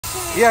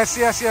Yes.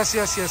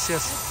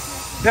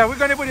 Yeah, we're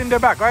gonna put it in the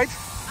back, right?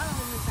 Oh,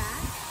 in the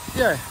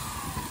back?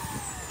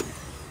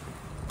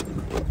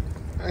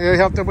 Yeah. You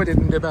have to put it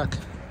in the back.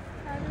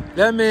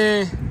 Let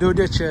me do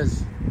the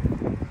chairs.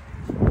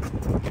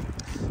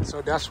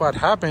 So that's what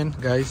happened,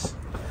 guys,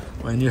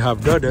 when you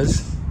have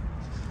daughters.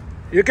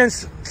 You can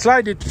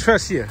slide it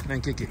first here,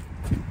 then kick it.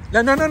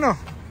 No.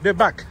 The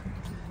back.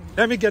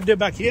 Let me get the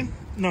back here.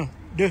 No,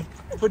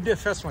 put the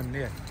first one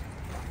there.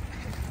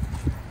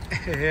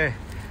 Yeah.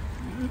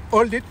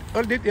 Hold it,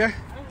 yeah.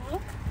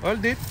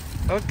 Hold it.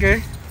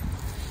 Okay.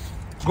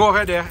 Go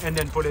over there and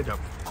then pull it up.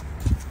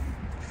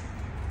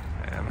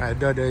 My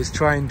daughter is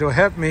trying to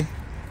help me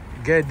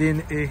get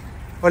in a...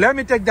 Oh, let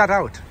me take that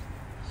out.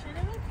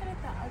 Shouldn't we put it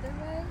the other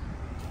way?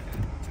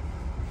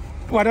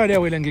 What are they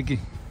willing, Kiki?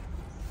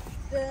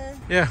 The...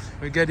 Yeah,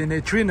 we're getting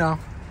a tree now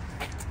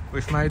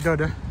with my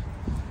daughter.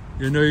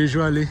 You know,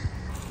 usually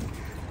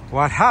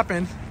what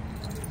happened,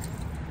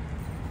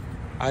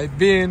 I've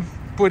been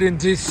putting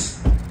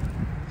this.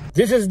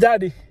 This is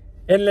Daddy.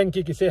 And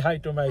Lenkiki, say hi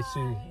to my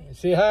Siri.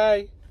 Say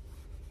hi.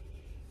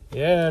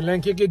 Yeah,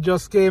 Lenkiki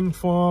just came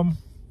from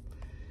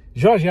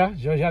Georgia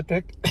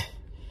Tech.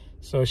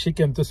 So she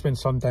came to spend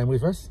some time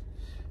with us.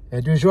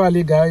 And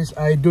usually, guys,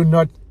 I do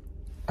not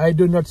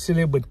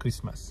celebrate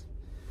Christmas.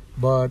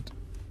 But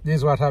this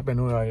is what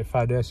happened when you're a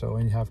father. So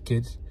when you have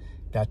kids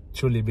that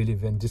truly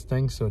believe in this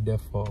thing, so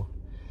therefore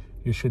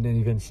you shouldn't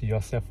even see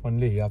yourself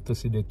only. You have to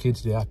see the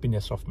kids, the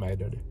happiness of my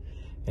daughter.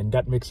 And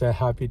that makes her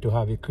happy to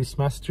have a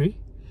Christmas tree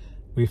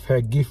with her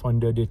gift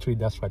under the tree.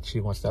 That's what she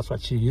wants. That's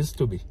what she used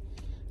to be.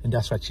 And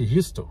that's what she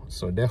used to.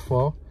 So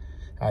therefore,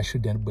 I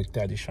shouldn't break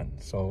tradition.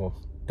 So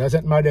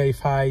doesn't matter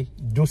if I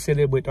do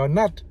celebrate or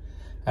not.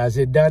 As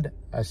a dad,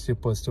 I'm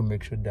supposed to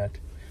make sure that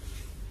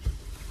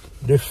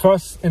the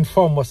first and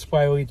foremost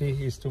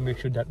priority is to make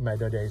sure that my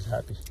daughter is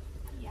happy.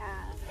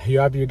 Yeah. You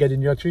happy you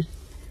getting your tree?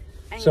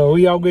 So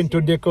we are going to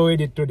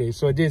decorate it today.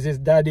 So this is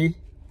Daddy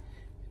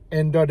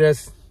and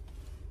daughter's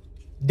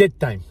date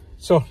time.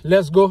 So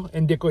let's go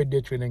and decorate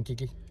the tree, then,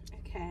 Kiki.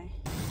 Okay.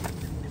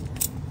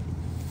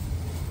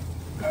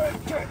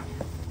 Okay.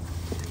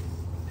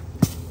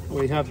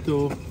 We have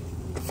to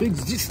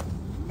fix this.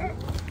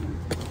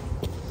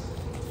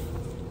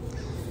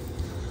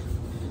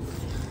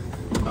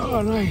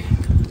 All right.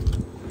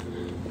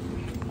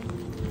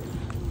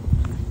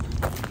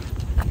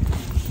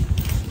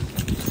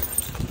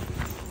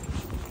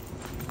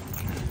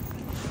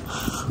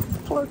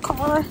 Poor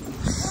car.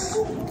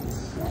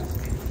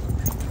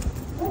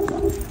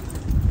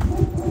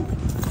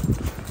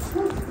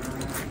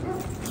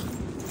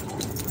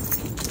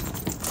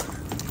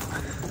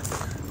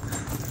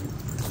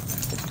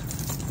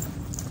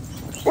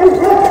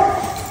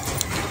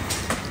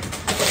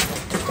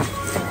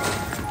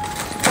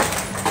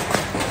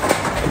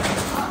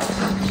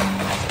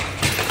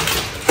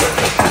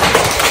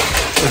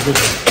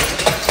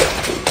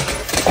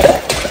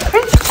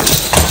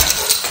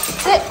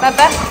 Sit,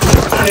 Baba.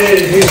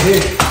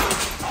 Hey.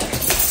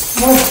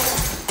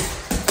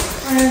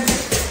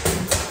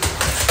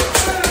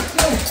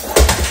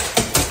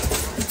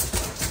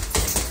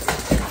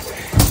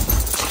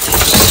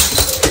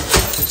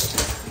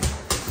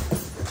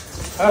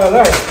 All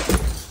right.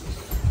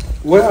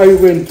 Where are we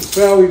going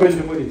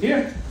to put it?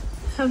 Here?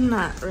 I'm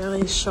not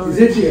really sure. Is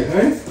it here,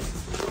 right?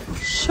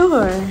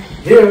 Sure.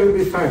 Here will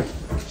be fine.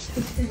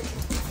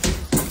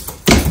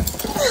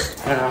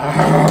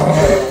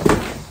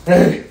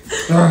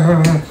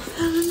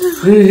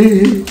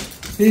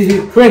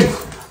 Friends,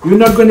 you're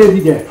not going to be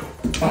there.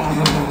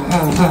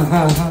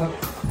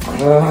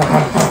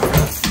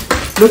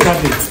 Look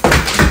at it.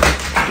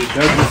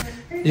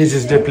 This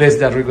is the place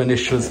that we're going to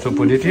choose to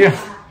put it here.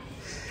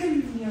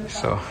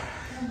 So,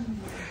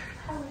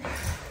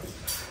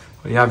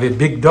 we have a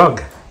big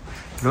dog.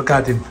 Look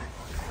at him.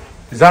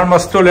 He's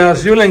almost taller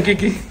as you,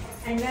 Kiki.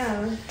 I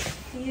know.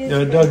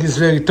 The dog is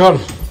very tall.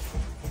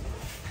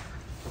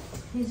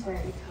 He's very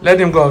tall.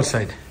 Let him go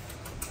outside.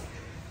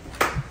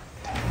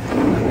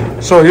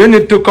 So you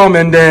need to come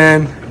and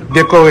then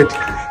decorate.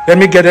 Let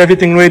me get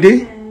everything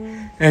ready.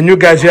 And you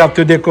guys, you have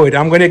to decorate.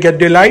 I'm going to get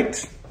the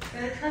light.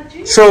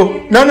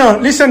 So, no,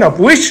 listen up.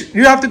 Which,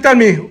 you have to tell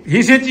me,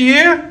 is it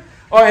here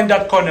or in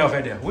that corner over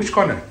there? Which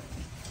corner?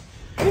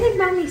 What did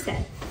Mommy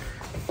say?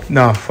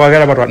 No,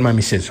 forget about what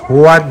Mommy says.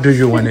 What do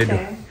you want to do?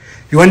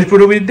 You want to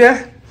put it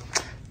there?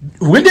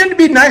 Wouldn't it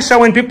be nicer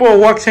when people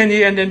walk in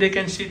here and then they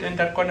can sit in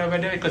that corner over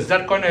there? Because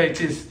that corner,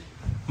 it is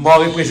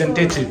more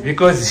representative. Sure.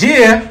 Because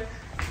here,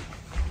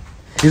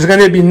 it's going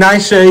to be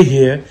nicer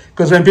here.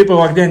 Because when people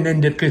walk in,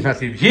 then the Christmas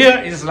tree.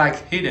 Here is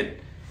like hidden.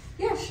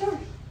 Yeah, sure.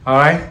 All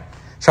right?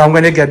 So I'm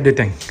going to get the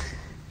thing.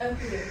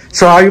 Okay.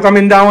 So are you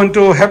coming down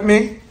to help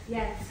me?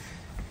 Yes.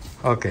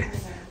 Okay.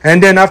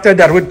 And then after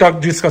that, we'll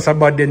discuss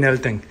about the nail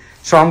thing.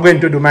 So I'm going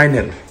to do my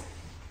nail.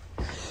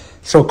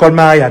 So call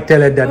Maya,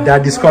 tell her that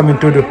Dad is coming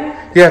to do.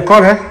 Yeah,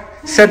 call her.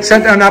 Set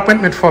an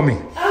appointment for me.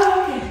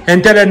 Oh, okay.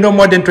 And tell her no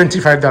more than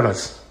 $25.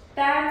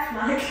 That's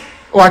much.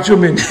 What you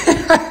mean?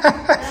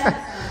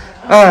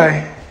 All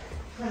right.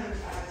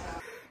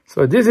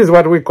 So this is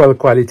what we call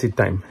quality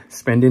time,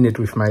 spending it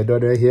with my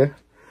daughter here.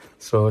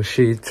 So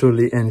she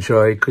truly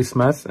enjoy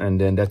Christmas, and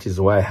then that is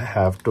why I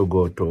have to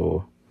go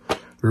to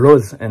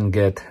Lowe's and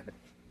get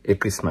a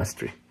Christmas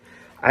tree.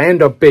 I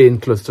end up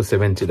paying close to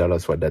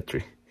 $70 for that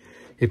tree.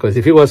 Because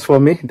if it was for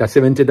me, that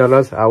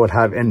 $70, I would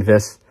have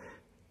invest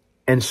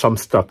in some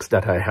stocks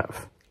that I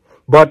have.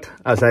 But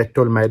as I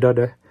told my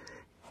daughter,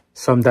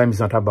 sometimes it's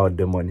not about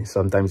the money.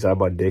 Sometimes it's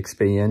about the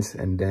experience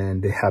and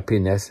then the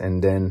happiness,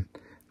 and then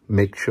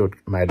make sure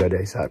my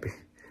daughter is happy.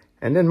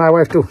 And then my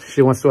wife too,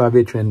 she wants to have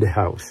a tree in the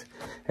house.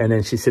 And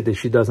then she said if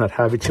she does not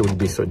have it, she would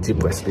be so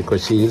depressed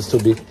because she used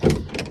to be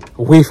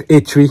with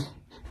a tree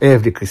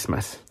every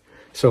Christmas.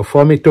 So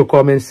for me to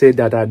come and say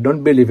that I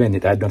don't believe in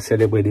it, I don't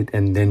celebrate it,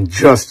 and then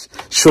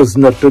just choose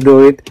not to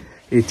do it,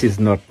 it is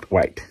not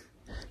right.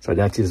 So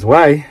that is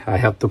why I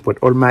have to put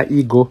all my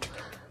ego,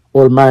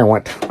 all my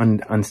want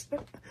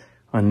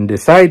on the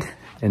side,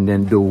 and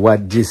then do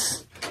what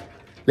these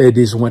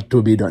ladies want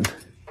to be done.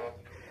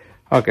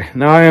 Okay,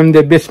 now I am in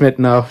the basement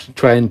now,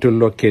 trying to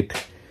locate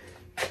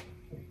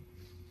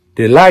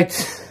the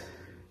lights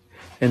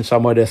and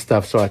some other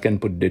stuff so I can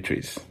put the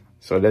trees.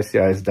 So let's see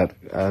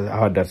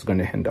how that's going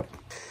to end up.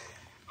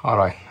 All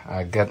right,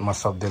 I get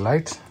most of the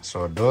lights.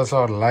 So those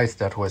are lights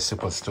that were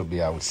supposed to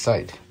be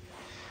outside.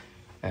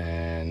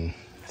 And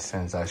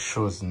since I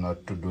chose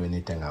not to do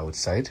anything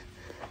outside,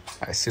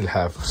 I still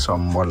have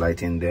some more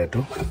light in there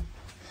too.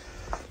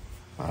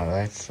 All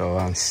right, so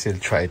I'm still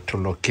trying to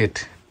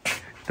locate.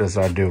 Those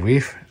are the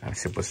reef. I'm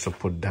supposed to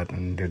put that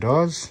in the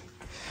doors.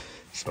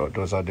 So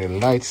those are the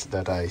lights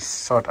that I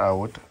sought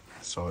out.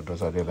 So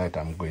those are the lights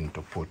I'm going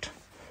to put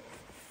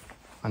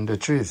on the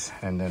trees.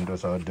 And then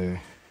those are the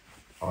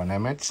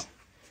ornaments,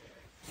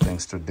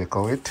 things to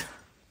decorate.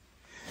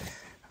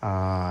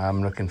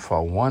 I'm looking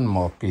for one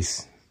more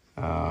piece,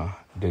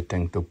 the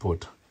thing to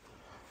put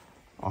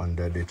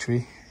under the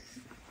tree.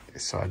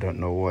 So I don't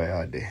know where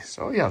are they.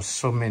 So we have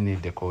so many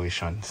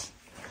decorations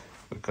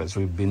because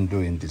we've been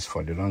doing this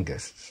for the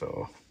longest.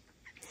 So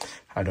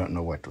I don't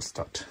know where to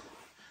start.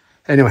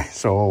 Anyway,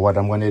 so what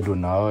I'm going to do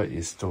now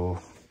is to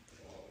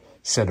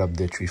set up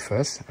the tree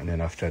first, and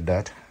then after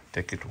that,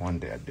 take it one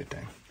day at a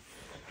time.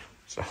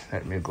 So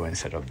let me go and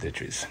set up the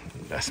trees.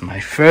 That's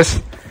my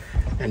first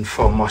and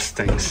foremost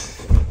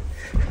things.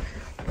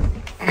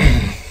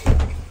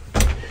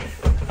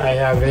 I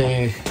have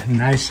a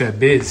nicer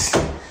base,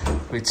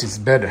 which is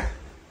better.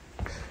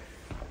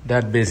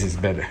 That base is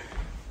better.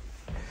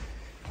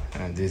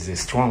 And this is a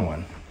strong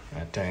one.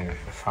 I think I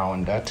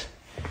found that.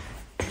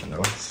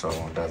 So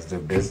that's the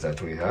base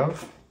that we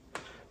have.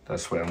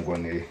 That's where I'm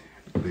going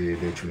to lay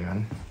the tree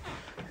on.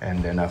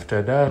 And then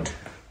after that,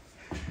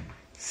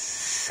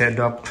 set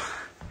up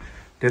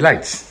the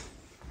lights.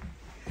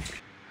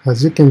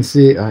 As you can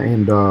see, I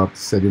end up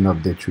setting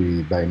up the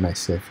tree by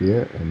myself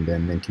here, and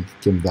then Lenky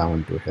came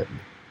down to help me.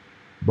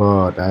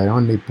 But I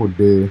only put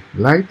the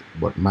light,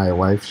 but my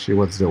wife, she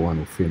was the one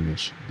who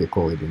finished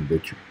decorating the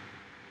tree.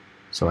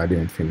 So I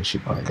didn't finish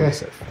it by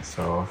myself.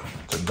 So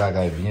the bag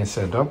is bien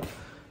set up.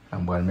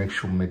 I'm going to make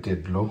sure je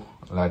mette de l'eau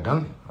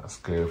là-dedans parce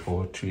que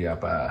pour le tree n'a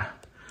pas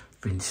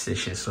fini de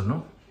sécher sur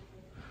nous.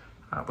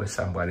 Après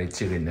ça, je vais aller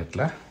tirer net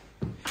là.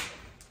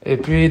 Et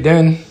puis,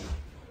 then,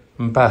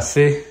 je vais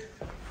passer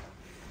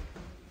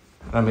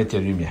à mettre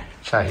lumière.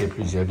 Charger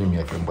plusieurs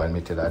lumières que je vais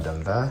mettre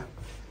là-dedans là.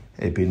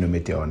 Et puis, nous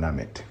mettons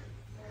ornament.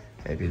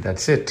 Et puis,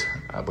 that's it.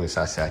 Après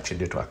ça, c'est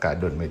acheter 2-3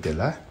 cadeaux de mettre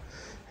là.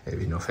 Et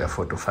puis, nous faire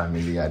photo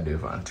familiale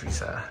devant tout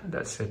ça.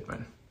 That's it,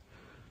 man.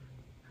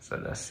 So,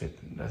 that's it.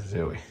 That's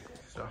the way.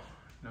 So,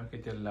 nous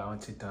quittons là un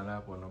petit temps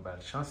là pour nous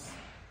bonne chance.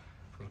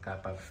 Pour le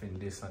capable de finir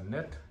descendre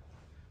net.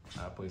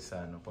 Après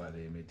ça, nous pouvons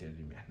aller mettre une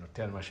lumière. Nous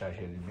tellement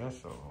chargé la lumière,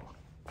 so,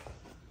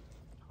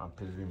 en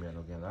plus de lumière,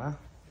 nous avons là.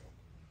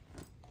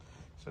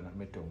 So, nous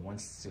mettons one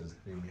still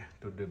lumière,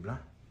 tout de blanc.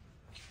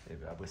 Et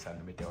puis après ça,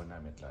 nous mettons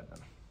ornament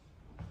là-dedans.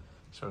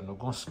 So, nous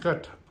avons un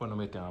skirt pour nous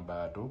mettre en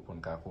bas tout, pour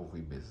nous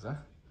couvrir le base.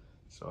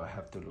 So, I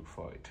have to look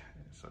for it.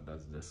 So,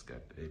 that's the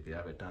skirt. Et puis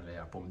avec temps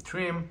là, pour me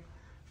trim,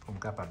 pour me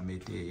capable de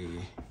mettre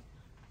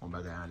mon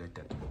bagage en la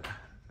tête.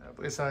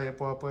 Après ça, et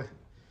pour après,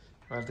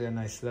 très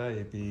nice là,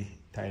 et puis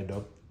tied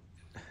up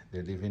the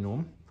living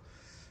room,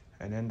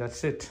 and then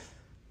that's it.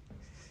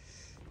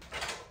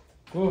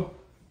 Cool.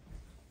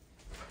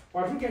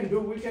 What we can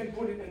do, we can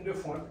put it in the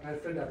front, and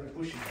after that we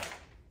push it back.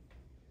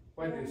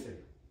 What do you say?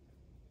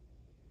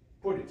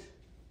 Put it.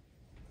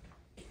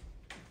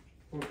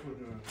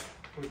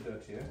 Put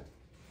that here.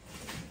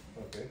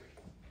 Okay.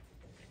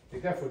 Be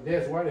careful,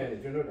 there's water in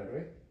it, you know that,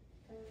 right?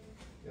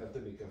 You have to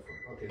be careful.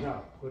 Okay,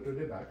 now go to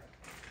the back,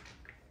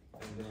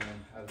 and then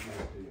I'll give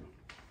it to you.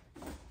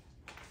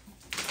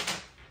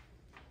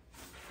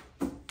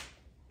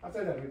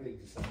 After that, we take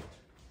this out.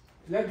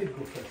 Let it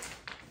go first.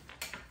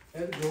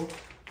 Let it go.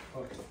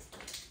 Okay.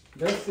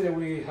 Let's say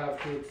we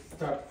have to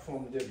start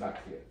from the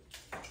back here.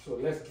 So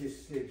let's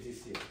just take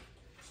this here.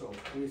 So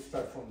we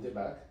start from the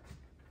back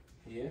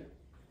here.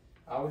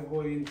 Are we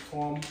going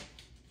from?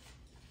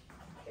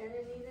 Gonna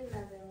need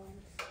another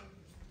one.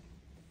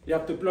 You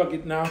have to plug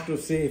it now to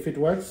see if it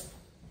works.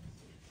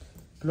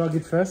 Plug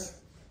it first.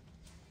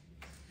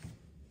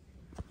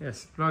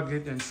 Yes, plug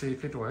it and see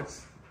if it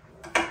works.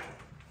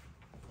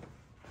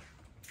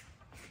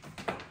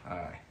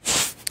 Alright.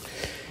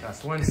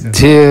 That's one set.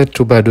 Dear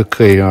Tubadu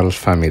Creole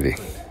family,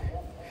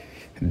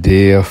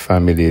 dear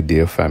family,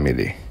 dear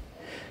family,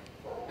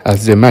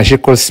 as the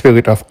magical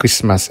spirit of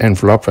Christmas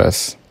envelops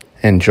us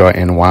in joy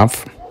and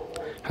warmth,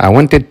 I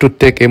wanted to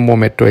take a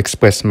moment to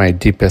express my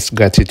deepest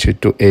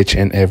gratitude to each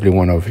and every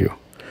one of you,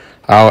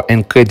 our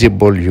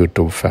incredible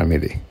YouTube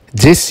family.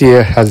 This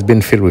year has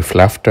been filled with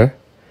laughter,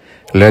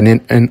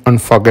 learning, and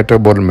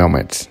unforgettable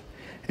moments,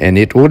 and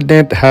it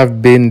wouldn't have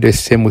been the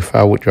same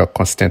without your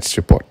constant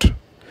support,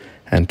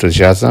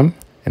 enthusiasm,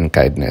 and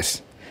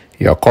kindness.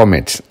 Your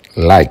comments,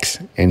 likes,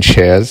 and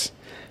shares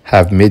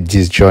have made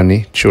this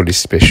journey truly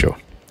special.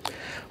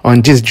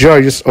 On this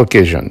joyous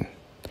occasion,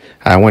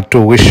 I want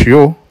to wish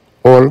you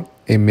all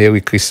a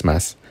Merry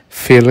Christmas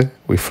filled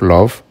with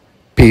love,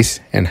 peace,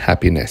 and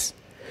happiness.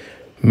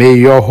 May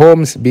your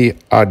homes be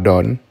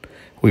adorned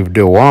with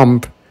the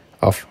warmth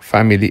of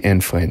family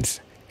and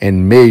friends,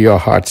 and may your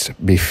hearts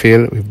be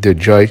filled with the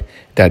joy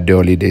that the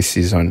holiday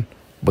season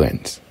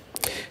brings.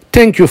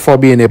 Thank you for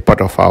being a part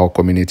of our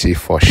community,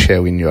 for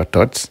sharing your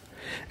thoughts,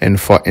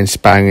 and for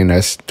inspiring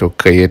us to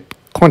create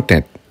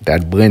content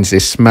that brings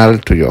a smile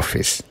to your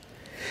face.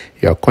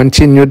 Your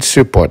continued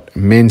support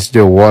means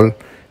the world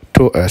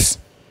to us,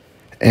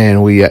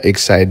 and we are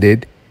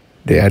excited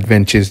the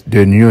adventures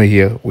the new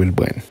year will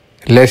bring.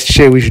 Let's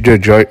cherish the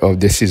joy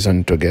of the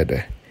season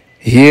together.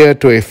 Here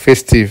to a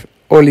festive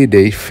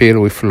holiday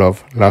filled with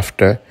love,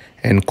 laughter,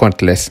 and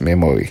countless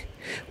memory.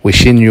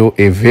 Wishing you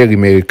a very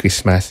Merry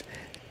Christmas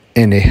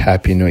and a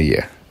Happy New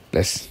Year.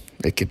 Let's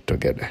make it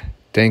together.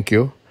 Thank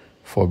you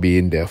for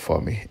being there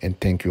for me, and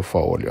thank you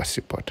for all your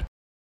support.